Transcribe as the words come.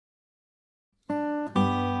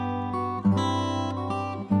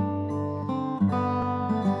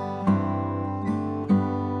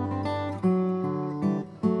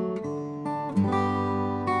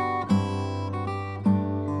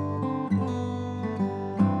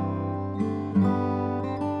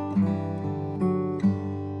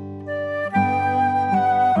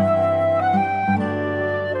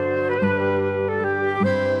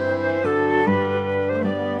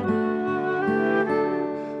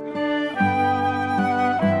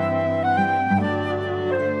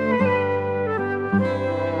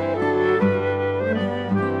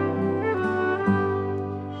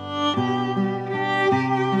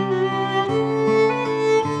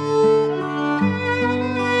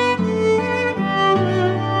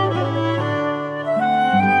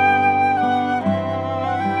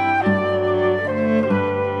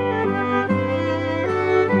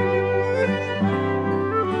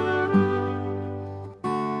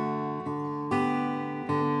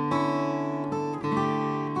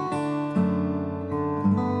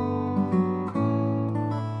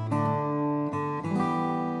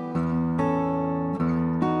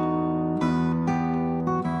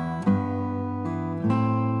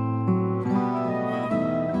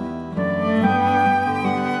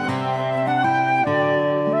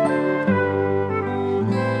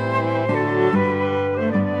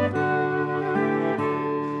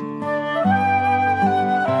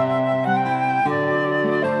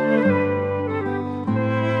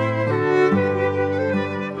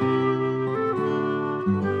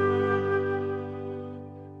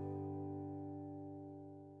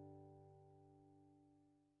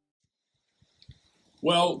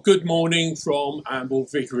Well, good morning from Amble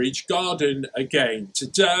Vicarage Garden again.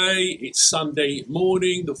 Today it's Sunday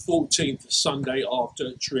morning, the 14th Sunday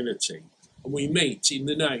after Trinity, and we meet in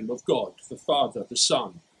the name of God, the Father, the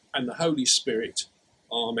Son, and the Holy Spirit.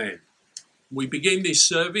 Amen. We begin this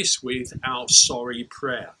service with our sorry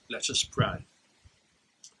prayer. Let us pray.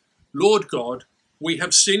 Lord God, we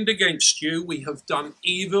have sinned against you. We have done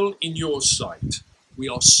evil in your sight. We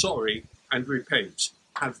are sorry and repent.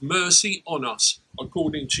 Have mercy on us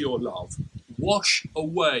according to your love. Wash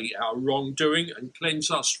away our wrongdoing and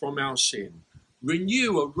cleanse us from our sin.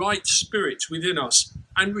 Renew a right spirit within us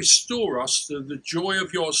and restore us to the joy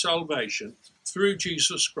of your salvation through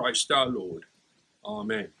Jesus Christ our Lord.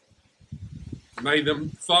 Amen. May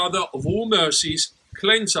the Father of all mercies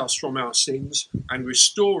cleanse us from our sins and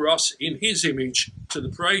restore us in his image to the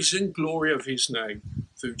praise and glory of his name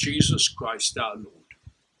through Jesus Christ our Lord.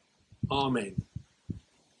 Amen.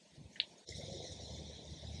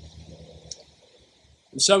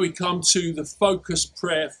 And so we come to the focus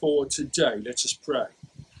prayer for today. Let us pray.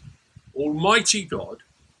 Almighty God,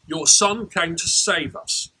 your Son came to save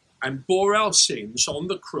us and bore our sins on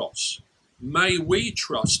the cross. May we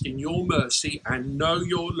trust in your mercy and know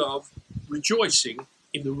your love, rejoicing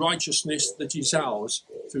in the righteousness that is ours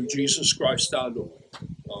through Jesus Christ our Lord.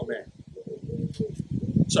 Amen.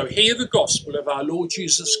 So hear the gospel of our Lord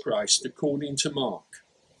Jesus Christ according to Mark.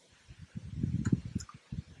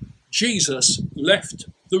 Jesus left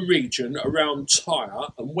the region around Tyre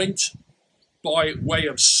and went by way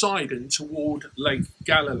of Sidon toward Lake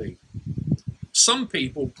Galilee. Some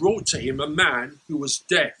people brought to him a man who was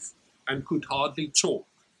deaf and could hardly talk.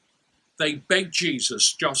 They begged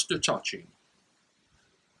Jesus just to touch him.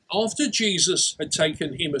 After Jesus had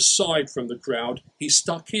taken him aside from the crowd, he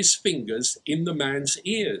stuck his fingers in the man's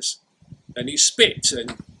ears. Then he spit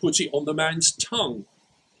and put it on the man's tongue.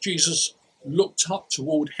 Jesus looked up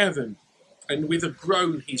toward heaven, and with a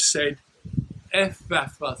groan he said,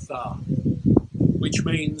 Ephphatha, which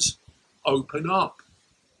means open up.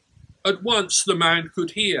 At once the man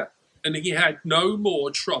could hear, and he had no more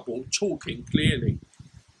trouble talking clearly.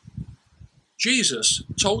 Jesus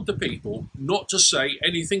told the people not to say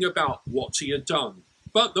anything about what he had done,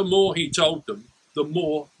 but the more he told them, the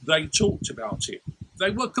more they talked about it. They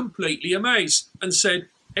were completely amazed and said,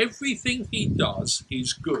 everything he does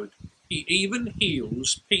is good. He even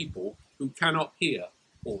heals people who cannot hear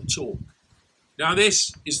or talk. Now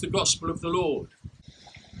this is the gospel of the Lord.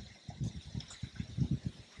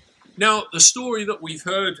 Now the story that we've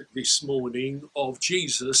heard this morning of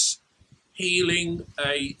Jesus healing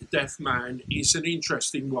a deaf man is an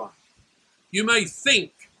interesting one. You may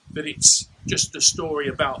think that it's just a story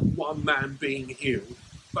about one man being healed,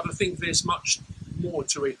 but I think there's much more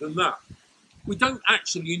to it than that. We don't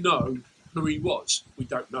actually know who he was. We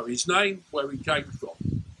don't know his name, where he came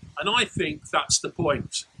from. And I think that's the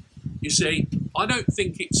point. You see, I don't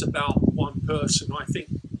think it's about one person. I think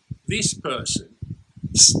this person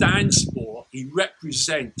stands for, he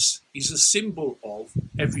represents, he's a symbol of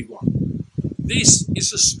everyone. This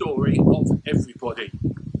is a story of everybody.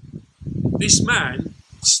 This man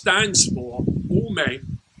stands for all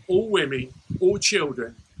men, all women, all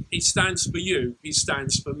children. He stands for you, he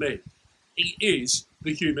stands for me. He is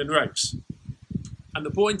the human race. And the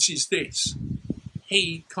point is this,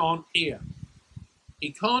 he can't hear.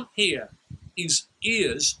 He can't hear. His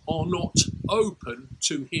ears are not open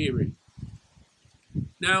to hearing.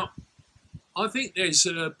 Now, I think there's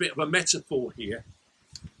a bit of a metaphor here.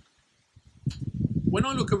 When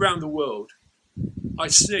I look around the world, I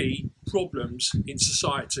see problems in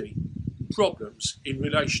society, problems in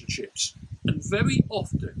relationships, and very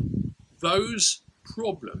often those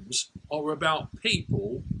problems are about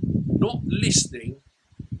people not listening,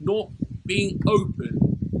 not being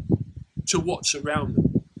open to what's around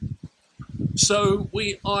them. So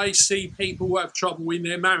I see people who have trouble in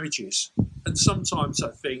their marriages, and sometimes I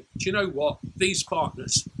think, do you know what? These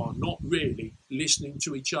partners are not really listening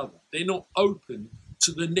to each other. They're not open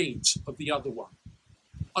to the needs of the other one.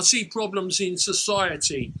 I see problems in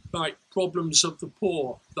society, like problems of the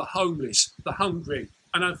poor, the homeless, the hungry,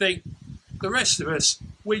 and I think the rest of us,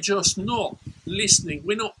 we're just not listening.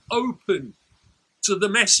 We're not open to the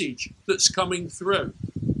message that's coming through.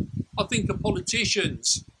 I think of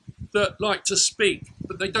politicians that like to speak,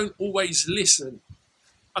 but they don't always listen.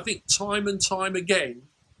 I think time and time again,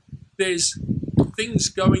 there's things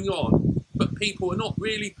going on, but people are not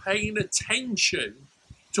really paying attention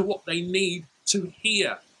to what they need to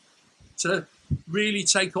hear, to really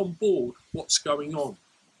take on board what's going on.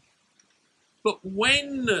 But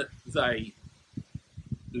when they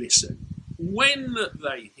listen, when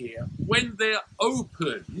they hear, when they're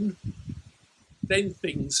open, then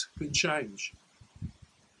things can change.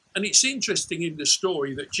 And it's interesting in the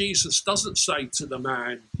story that Jesus doesn't say to the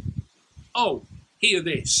man, oh, hear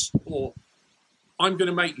this, or I'm going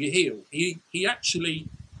to make you heal. He actually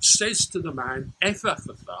says to the man,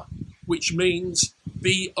 Ephatha, which means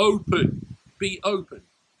be open, be open.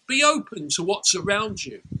 Be open to what's around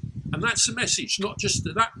you. And that's a message not just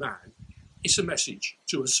to that man, it's a message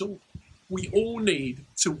to us all. We all need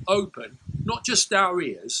to open, not just our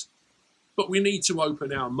ears, but we need to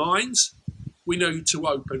open our minds. We need to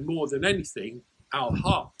open, more than anything, our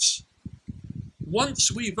hearts.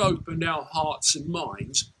 Once we've opened our hearts and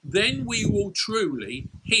minds, then we will truly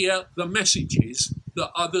hear the messages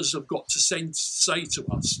that others have got to say to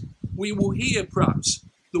us. We will hear perhaps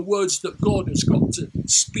the words that God has got to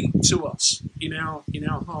speak to us in our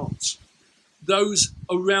hearts. Those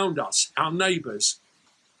around us, our neighbours,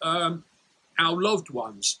 our loved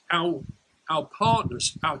ones, our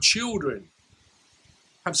partners, our children,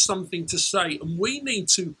 have something to say, and we need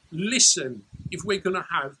to listen if we're going to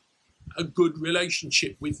have a good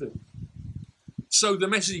relationship with them. So the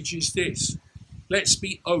message is this: let's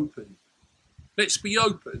be open. Let's be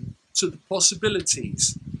open to the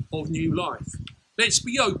possibilities of new life. Let's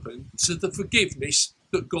be open to the forgiveness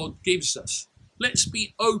that God gives us. Let's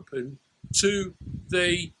be open to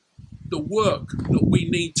the work that we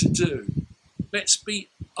need to do. Let's be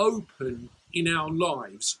open in our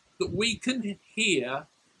lives that we can hear,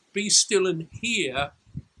 be still and hear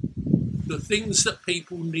the things that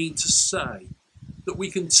people need to say, that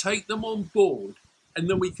we can take them on board and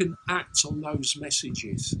then we can act on those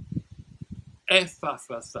messages.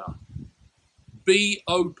 Ephatha, be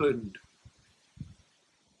opened.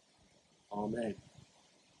 Amen.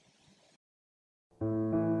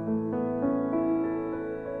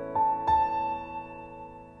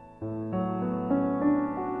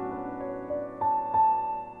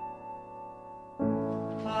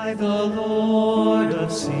 By the Lord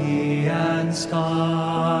of sea and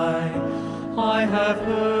sky, I have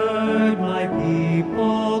heard my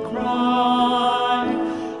people cry,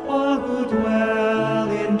 all who dwell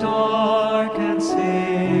in dark and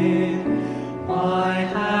sin, my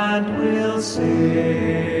hand will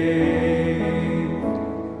save.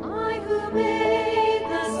 I who made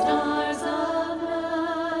the stars of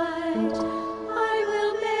night, I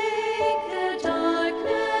will make their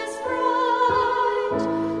darkness bright.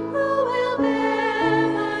 Who will bear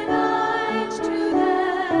my light to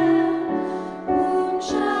them? Whom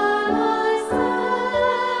shall I send?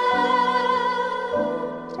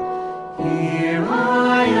 Here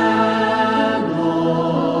I am,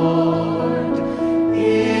 Lord.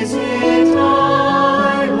 Is it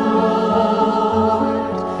I, Lord?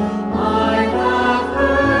 I have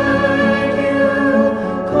heard you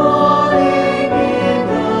calling in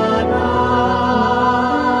the night.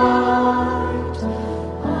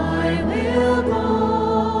 I will go,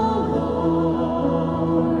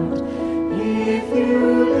 Lord, if you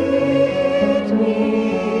lead me.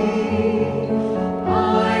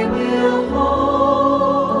 I will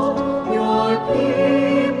hold your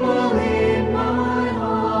people in my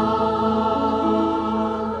heart.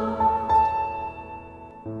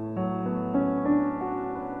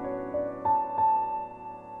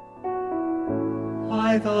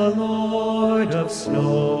 By the Lord of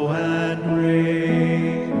snow and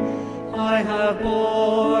rain, I have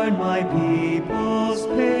borne my people's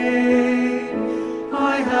pain.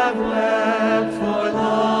 I have wept for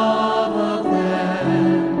love of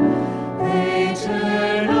them. They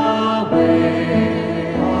turn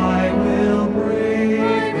away. I will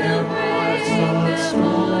brave their hearts of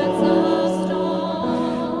stone.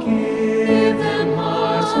 Give them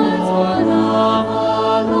hearts for love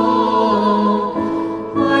alone.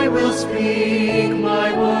 I will speak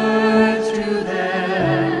my words to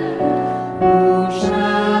them. Who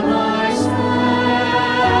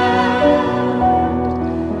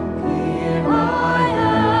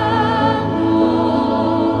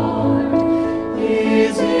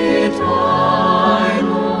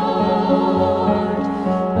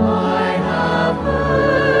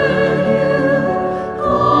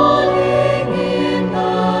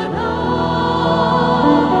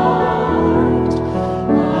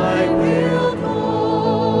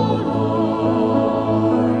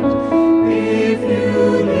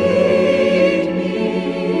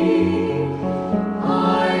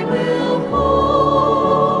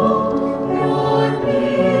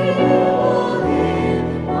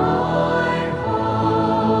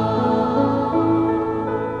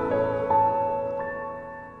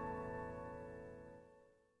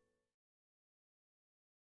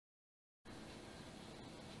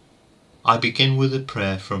I begin with a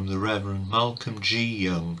prayer from the Reverend Malcolm G.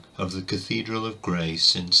 Young of the Cathedral of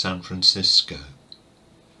Grace in San Francisco.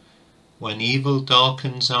 When evil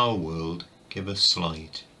darkens our world, give us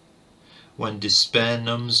light. When despair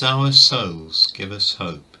numbs our souls, give us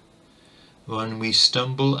hope. When we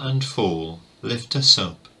stumble and fall, lift us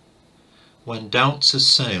up. When doubts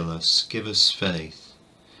assail us, give us faith.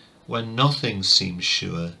 When nothing seems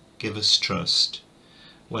sure, give us trust.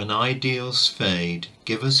 When ideals fade,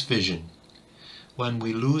 give us vision. When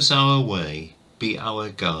we lose our way, be our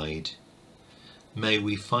guide. May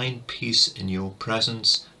we find peace in your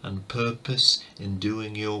presence and purpose in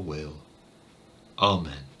doing your will.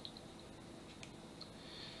 Amen.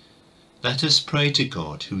 Let us pray to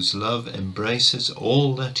God, whose love embraces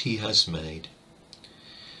all that he has made.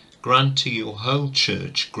 Grant to your whole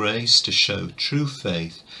church grace to show true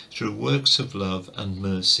faith through works of love and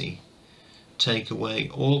mercy. Take away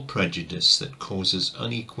all prejudice that causes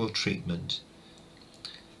unequal treatment.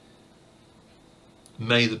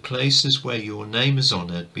 May the places where your name is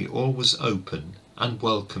honoured be always open and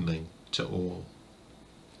welcoming to all.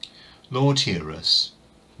 Lord, hear us.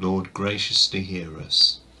 Lord, graciously hear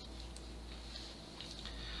us.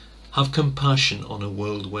 Have compassion on a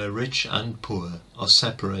world where rich and poor are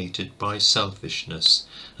separated by selfishness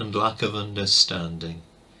and lack of understanding.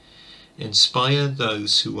 Inspire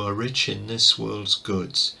those who are rich in this world's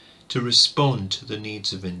goods to respond to the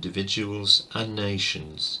needs of individuals and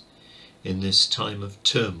nations in this time of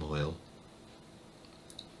turmoil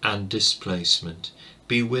and displacement.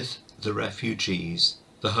 Be with the refugees,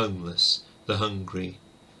 the homeless, the hungry,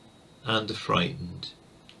 and the frightened.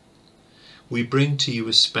 We bring to you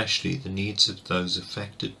especially the needs of those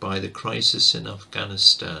affected by the crisis in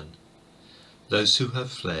Afghanistan, those who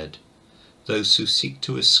have fled, those who seek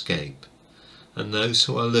to escape, and those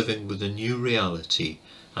who are living with a new reality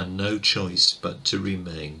and no choice but to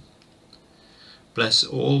remain. Bless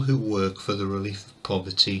all who work for the relief of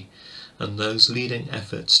poverty and those leading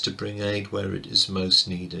efforts to bring aid where it is most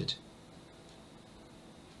needed.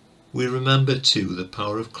 We remember too the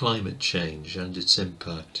power of climate change and its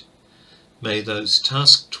impact. May those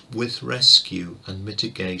tasked with rescue and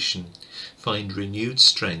mitigation find renewed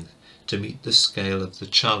strength to meet the scale of the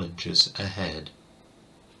challenges ahead.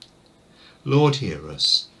 Lord, hear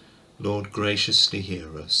us. Lord, graciously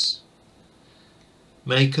hear us.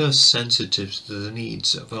 Make us sensitive to the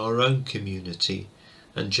needs of our own community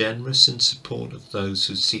and generous in support of those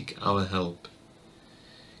who seek our help.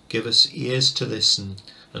 Give us ears to listen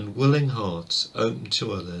and willing hearts open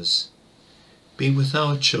to others. Be with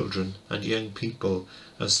our children and young people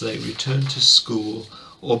as they return to school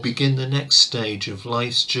or begin the next stage of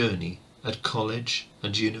life's journey at college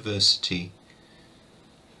and university.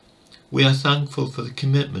 We are thankful for the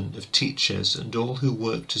commitment of teachers and all who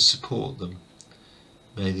work to support them.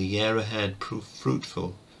 May the year ahead prove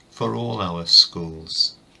fruitful for all our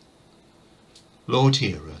schools. Lord,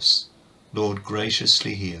 hear us. Lord,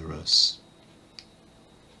 graciously hear us.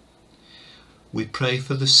 We pray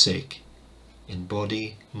for the sick, in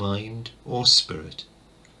body, mind, or spirit,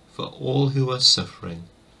 for all who are suffering,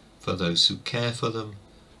 for those who care for them,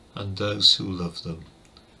 and those who love them.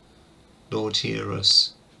 Lord, hear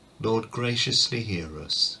us. Lord, graciously hear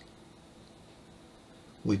us.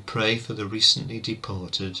 We pray for the recently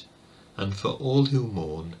departed, and for all who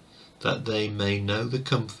mourn, that they may know the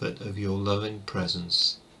comfort of your loving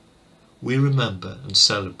presence. We remember and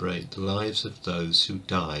celebrate the lives of those who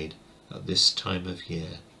died at this time of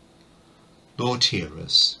year. Lord, hear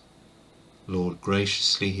us. Lord,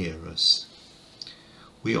 graciously hear us.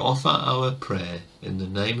 We offer our prayer in the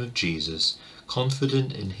name of Jesus,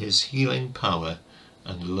 confident in his healing power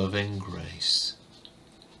and loving grace.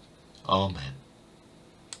 Amen.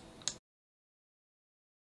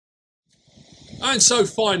 And so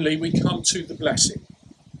finally we come to the blessing.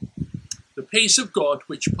 The peace of God,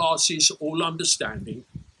 which passes all understanding,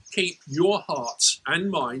 keep your hearts and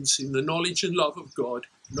minds in the knowledge and love of God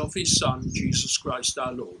and of his Son, Jesus Christ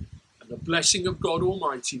our Lord. And the blessing of God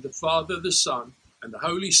Almighty, the Father, the Son, and the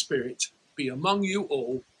Holy Spirit be among you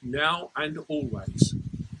all, now and always.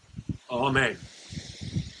 Amen.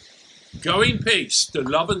 Go in peace to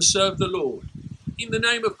love and serve the Lord. In the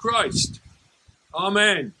name of Christ.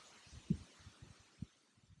 Amen.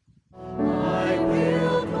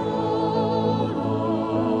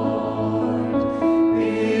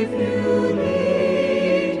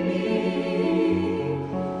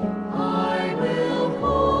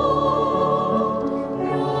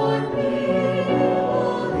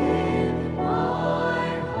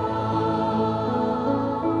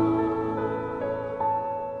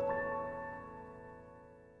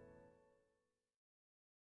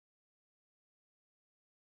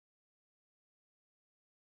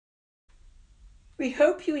 We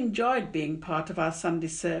hope you enjoyed being part of our Sunday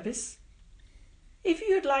service. If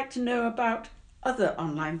you would like to know about other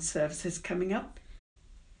online services coming up,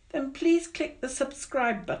 then please click the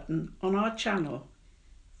subscribe button on our channel.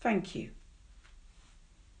 Thank you.